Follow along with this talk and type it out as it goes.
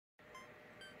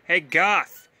Hey,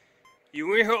 Goth!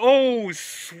 You in here? Oh,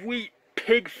 sweet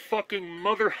pig fucking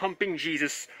mother humping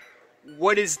Jesus.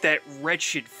 What is that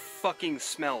wretched fucking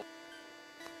smell?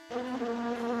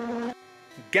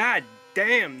 God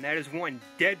damn, that is one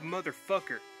dead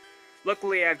motherfucker.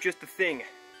 Luckily, I have just the thing.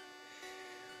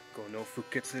 Go no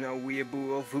fuketsu no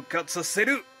weeaboo o fukatsu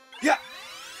seru! Yeah!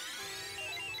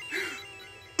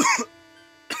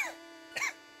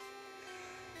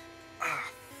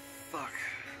 Ah, fuck.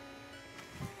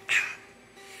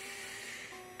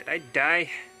 Did I die?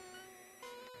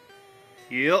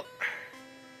 Yep.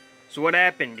 So what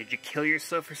happened? Did you kill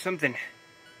yourself or something?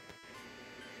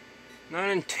 Not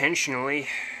intentionally.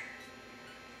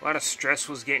 A lot of stress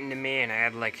was getting to me and I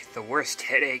had like the worst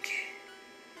headache.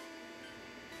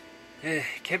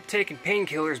 Kept taking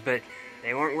painkillers, but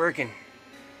they weren't working.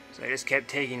 So I just kept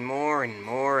taking more and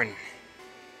more, and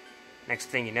next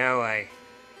thing you know, I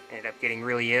ended up getting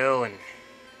really ill, and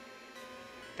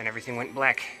then everything went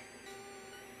black.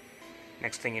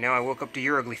 Next thing you know, I woke up to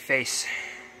your ugly face.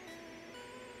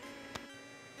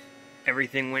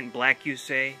 Everything went black, you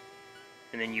say?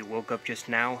 And then you woke up just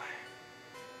now?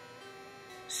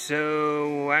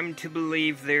 So, I'm to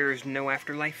believe there's no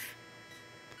afterlife?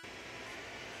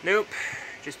 Nope,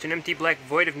 just an empty black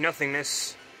void of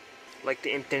nothingness, like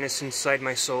the emptiness inside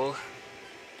my soul.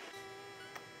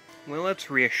 Well, that's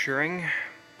reassuring.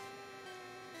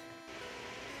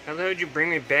 How the hell did you bring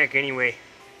me back anyway?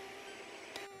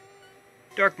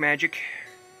 Dark magic.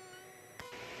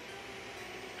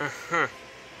 Uh-huh.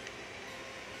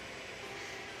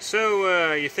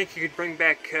 So, you think you could bring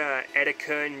back,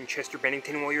 Etika and Chester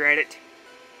Bennington while you're at it?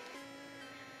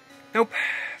 Nope,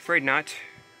 afraid not.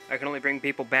 I can only bring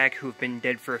people back who've been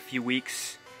dead for a few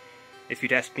weeks. If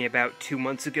you'd asked me about 2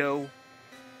 months ago,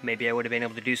 maybe I would have been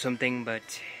able to do something,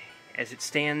 but as it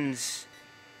stands,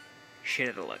 shit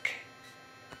out of luck.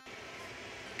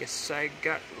 Guess I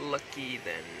got lucky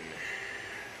then.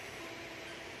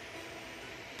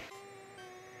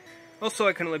 Also,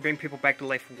 I can only bring people back to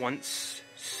life once,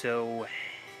 so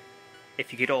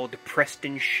if you get all depressed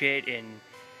and shit and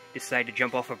decide to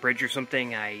jump off a bridge or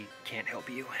something, I can't help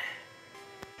you.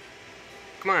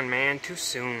 Come on, man, too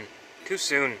soon. Too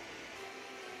soon.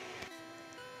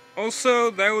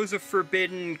 Also, that was a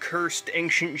forbidden, cursed,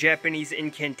 ancient Japanese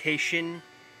incantation,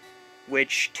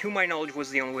 which, to my knowledge,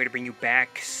 was the only way to bring you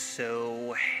back,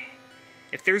 so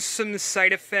if there's some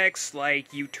side effects,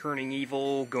 like you turning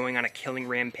evil, going on a killing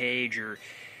rampage, or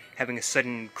having a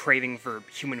sudden craving for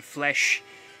human flesh,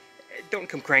 don't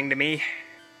come crying to me.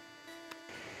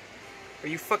 Are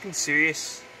you fucking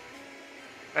serious?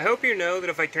 I hope you know that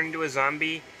if I turn into a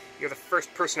zombie, you're the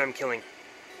first person I'm killing.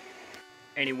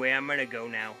 Anyway, I'm gonna go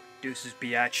now. Deuces,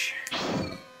 biatch.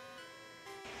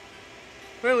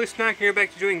 Well, at least now I can go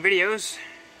back to doing videos.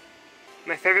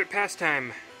 My favorite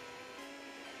pastime.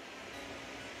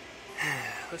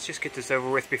 Let's just get this over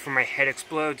with before my head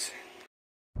explodes.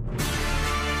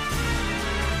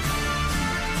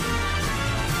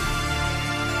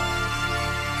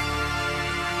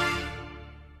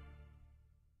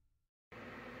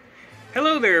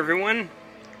 Hello there, everyone.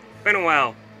 Been a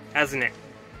while, hasn't it?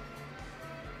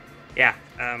 Yeah,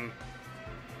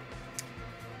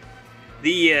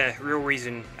 the real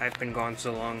reason I've been gone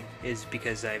so long is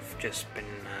because I've just been,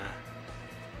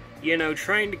 you know,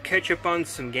 trying to catch up on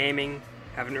some gaming.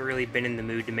 Haven't really been in the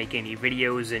mood to make any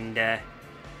videos, and,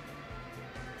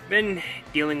 been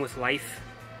dealing with life.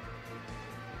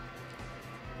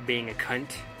 Being a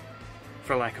cunt,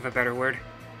 for lack of a better word.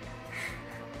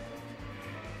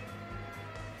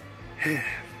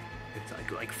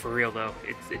 It's like for real though.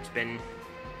 It's been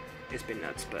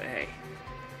nuts, but hey,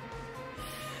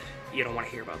 you don't want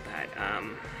to hear about that.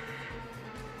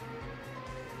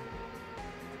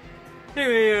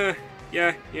 Anyway,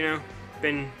 yeah, you know,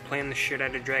 been playing the shit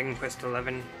out of Dragon Quest XI,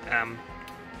 and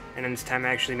then this time I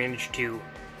actually managed to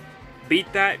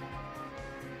beat that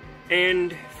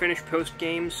and finish post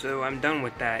game, so I'm done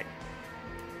with that.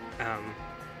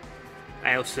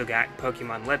 I also got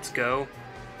Pokemon Let's Go,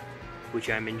 which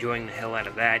I'm enjoying the hell out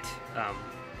of that.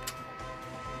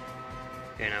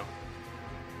 You know,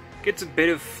 gets a bit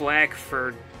of flack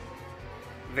for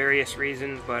various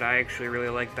reasons, but I actually really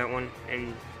like that one,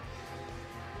 and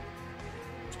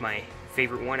it's my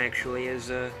favorite one, actually,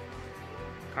 as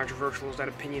controversial as that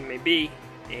opinion may be,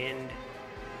 and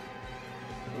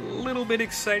a little bit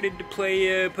excited to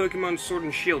play Pokemon Sword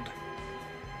and Shield,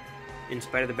 in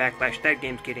spite of the backlash that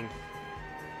game's getting.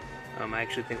 I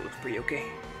actually think it looks pretty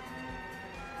okay.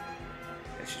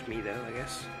 That's just me, though, I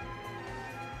guess.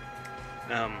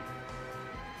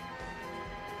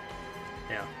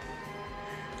 Yeah.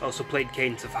 Also played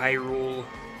Cadence of Hyrule.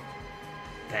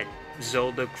 that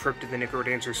Zelda Crypt of the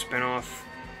Necrodancer spinoff.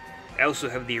 I also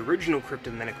have the original Crypt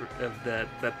of the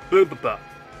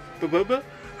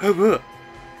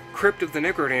Crypt of the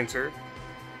Necrodancer.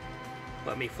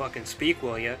 Let me fucking speak,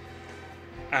 will ya?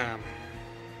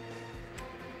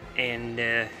 And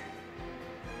add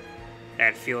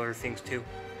a few other things too.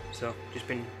 So just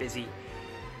been busy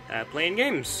playing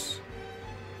games.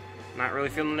 Not really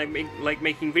feeling like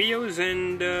making videos,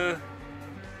 and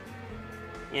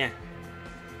yeah.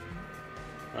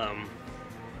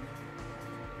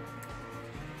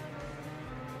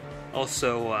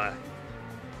 Also,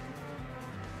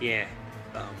 yeah,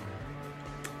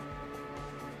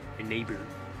 a neighbor.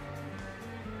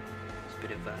 It's a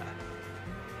bit of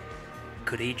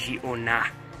Kureiji Onna.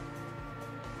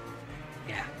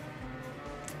 Yeah.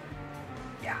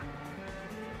 Yeah.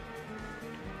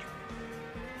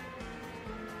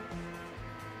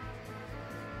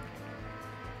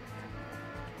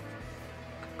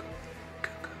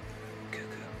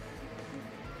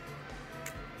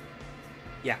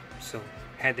 Yeah, so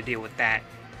had to deal with that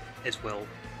as well.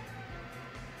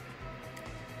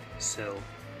 So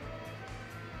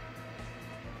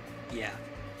yeah,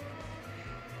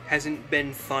 hasn't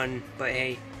been fun, but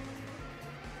hey,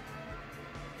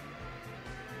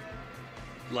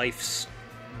 life's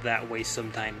that way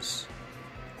sometimes.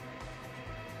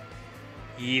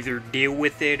 You either deal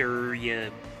with it or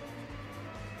you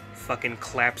fucking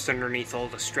collapse underneath all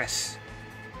the stress,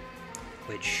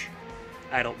 which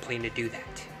I don't plan to do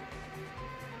that.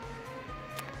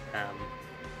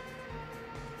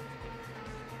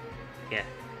 Yeah,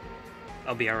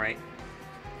 I'll be alright.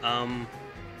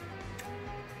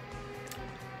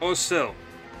 Also,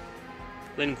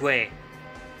 Lin Kuei,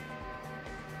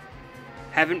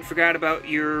 haven't forgot about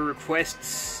your requests,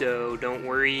 so don't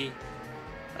worry.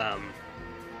 I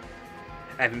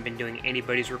haven't been doing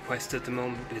anybody's requests at the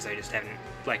moment because I just haven't,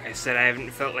 like I said, I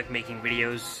haven't felt like making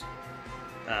videos.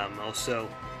 Also,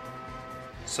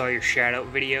 saw your shout-out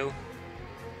video.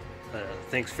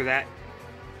 Thanks for that.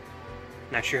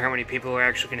 Not sure how many people are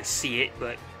actually going to see it,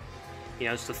 but, you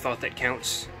know, it's the thought that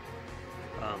counts.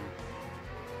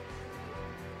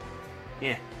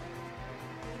 Yeah.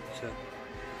 So,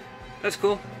 that's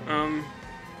cool.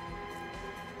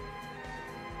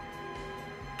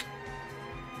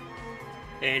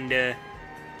 And, yeah,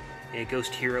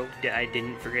 Ghost Hero, I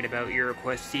didn't forget about your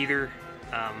requests either.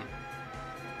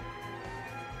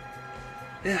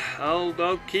 Yeah,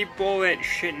 I'll keep all that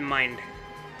shit in mind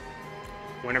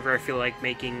whenever I feel like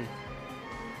making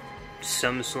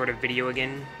some sort of video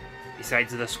again,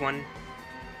 besides this one.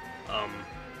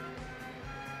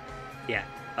 Yeah,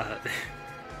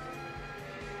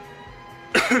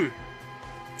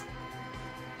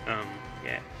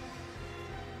 yeah.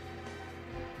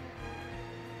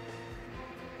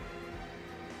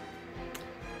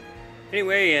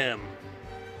 Anyway,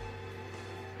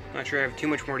 not sure I have too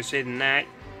much more to say than that.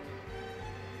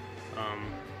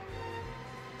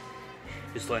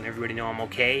 Just letting everybody know I'm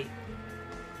okay.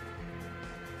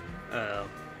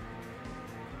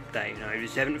 That, you know, I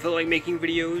just haven't felt like making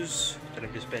videos. That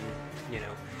I've just been, you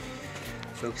know,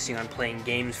 focusing on playing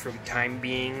games for the time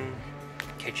being,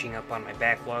 catching up on my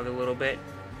backlog a little bit.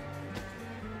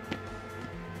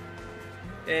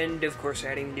 And, of course,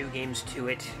 adding new games to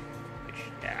it, which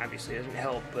obviously doesn't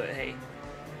help, but hey.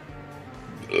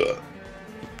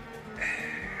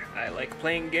 I like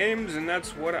playing games, and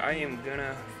that's what I am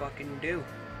gonna fucking do.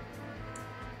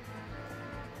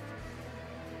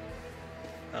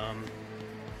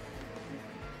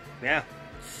 Yeah,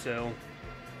 so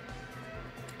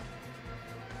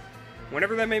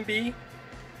whenever that may be,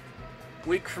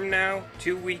 week from now,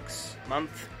 2 weeks,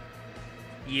 month,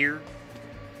 year,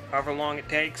 however long it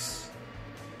takes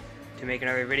to make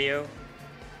another video,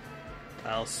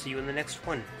 I'll see you in the next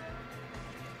one.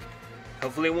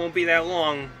 Hopefully it won't be that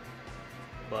long,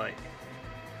 but,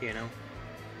 you know,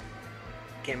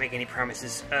 can't make any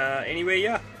promises. Anyway,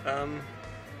 yeah,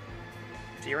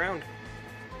 see you around.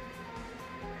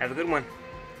 Have a good one.